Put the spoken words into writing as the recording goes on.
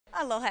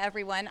Aloha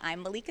everyone,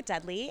 I'm Malika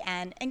Dudley,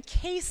 and in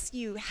case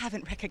you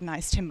haven't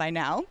recognized him by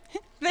now,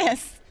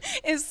 this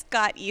is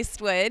Scott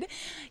Eastwood.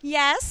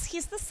 Yes,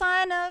 he's the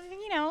son of,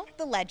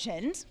 the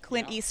legend,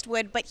 Clint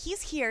Eastwood, but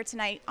he's here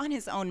tonight on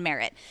his own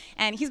merit.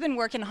 And he's been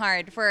working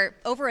hard for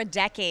over a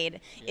decade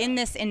in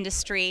this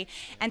industry,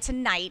 and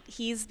tonight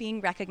he's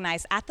being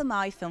recognized at the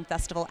Maui Film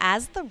Festival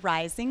as the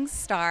rising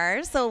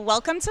star. So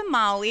welcome to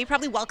Maui,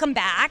 probably welcome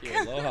back.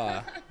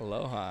 Aloha,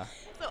 aloha.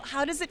 So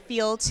how does it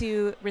feel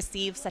to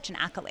receive such an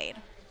accolade?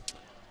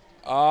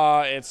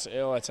 It's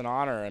an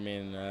honor. I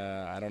mean,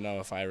 I don't know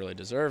if I really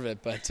deserve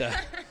it, but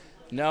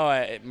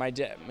no, my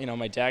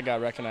dad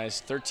got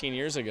recognized 13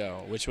 years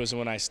ago, which was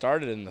when I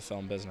started in the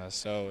film business.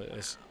 So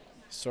it's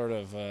sort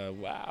of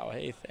wow,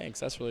 hey, thanks.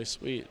 That's really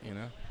sweet,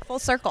 Full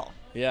circle.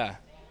 Yeah.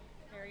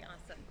 Very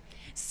awesome.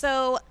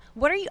 So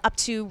what are you up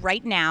to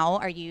right now?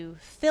 Are you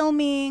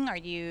filming? Are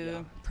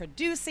you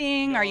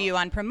producing? No. Are you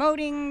on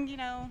promoting?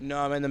 No,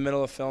 I'm in the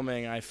middle of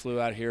filming. I flew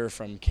out here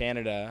from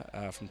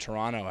Canada, from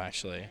Toronto,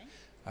 actually.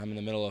 I'm in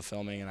the middle of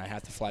filming, and I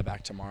have to fly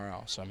back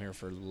tomorrow. So I'm here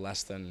for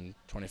less than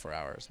 24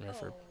 hours. I'm here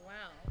for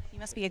wow. You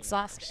must be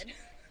exhausted.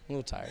 a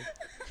little tired.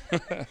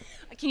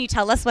 Can you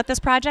tell us what this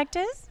project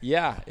is?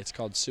 Yeah, it's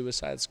called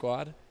Suicide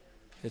Squad.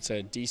 It's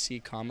a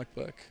DC comic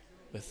book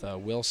with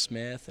Will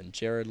Smith and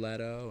Jared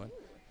Leto and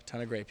a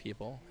ton of great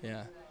people.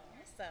 Yeah.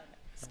 Awesome.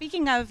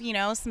 Speaking of,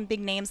 some big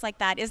names like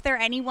that, is there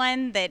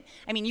anyone that,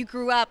 you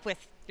grew up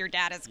with your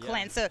dad as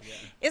Clint, so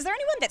is there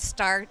anyone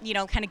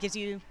that kind of gets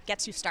you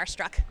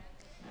starstruck?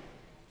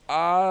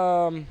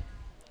 I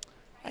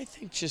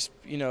think just,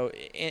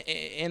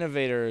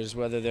 innovators,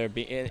 whether they're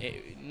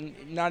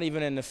not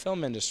even in the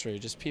film industry,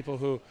 just people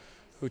who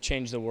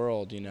change the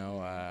world,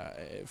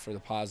 for the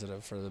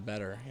positive, for the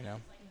better,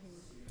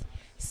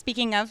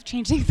 Speaking of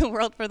changing the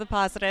world for the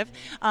positive,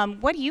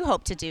 what do you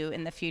hope to do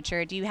in the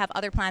future? Do you have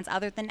other plans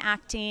other than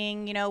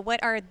acting?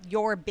 What are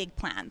your big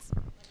plans?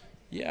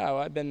 Yeah, well,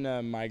 I've been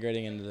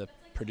migrating into the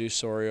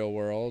producerial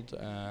world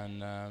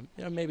and,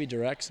 maybe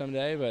direct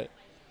someday, but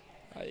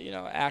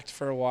act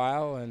for a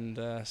while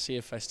and see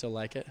if I still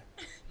like it.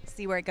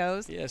 See where it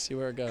goes? Yeah, see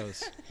where it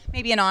goes.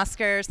 Maybe an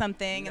Oscar or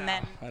something, No, and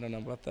then... I don't know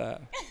about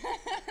that.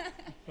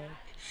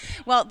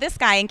 Well, this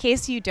guy, in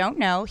case you don't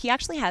know, he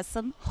actually has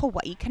some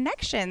Hawaii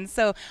connections.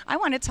 So I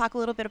want to talk a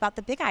little bit about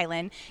the Big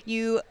Island.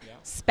 You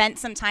spent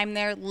some time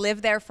there,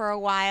 lived there for a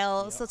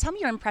while. So tell me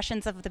your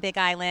impressions of the Big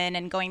Island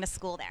and going to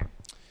school there.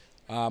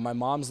 My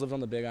mom's lived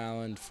on the Big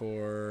Island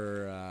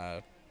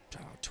for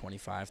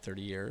 25,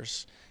 30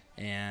 years.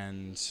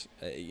 And,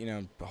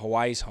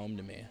 Hawaii's home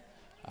to me.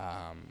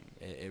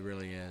 It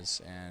really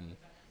is. And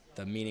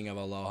the meaning of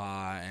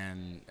aloha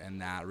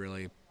and that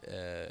really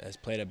has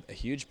played a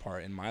huge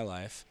part in my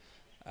life.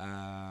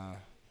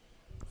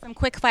 Some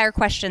quick fire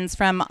questions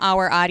from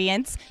our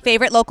audience.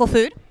 Favorite local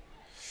food?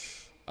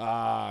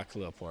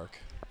 Kalua pork.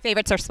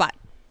 Favorite surf spot?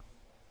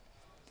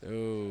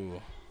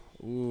 Oh,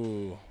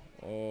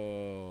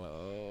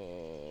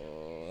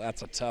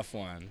 that's a tough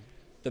one.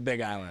 The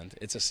Big Island.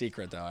 It's a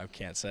secret, though. I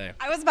can't say.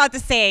 I was about to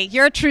say,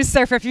 you're a true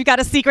surfer if you've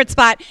got a secret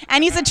spot.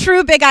 And he's a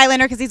true Big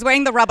Islander because he's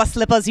wearing the rubber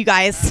slippas, you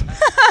guys.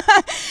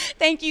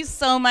 Thank you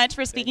so much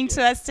for speaking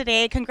to us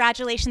today.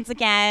 Congratulations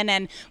again.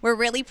 And we're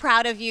really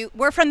proud of you.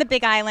 We're from the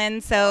Big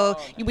Island, so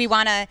we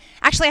want to...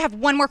 Actually, I have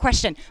one more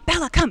question.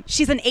 Bella, come.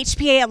 She's an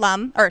HPA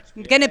alum, or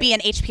going to be an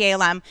HPA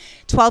alum.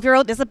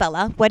 12-year-old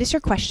Isabella, what is your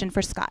question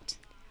for Scott?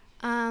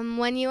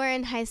 When you were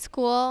in high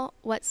school,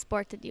 what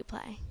sport did you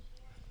play?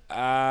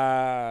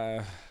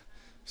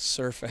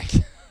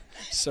 Surfing.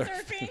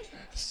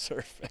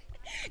 Surfing.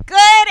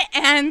 Good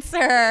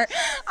answer.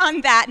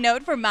 On that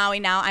note, for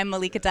MauiNOW, I'm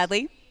Malika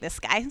Dudley. This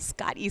guy,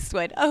 Scott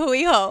Eastwood.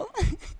 Ahui ho.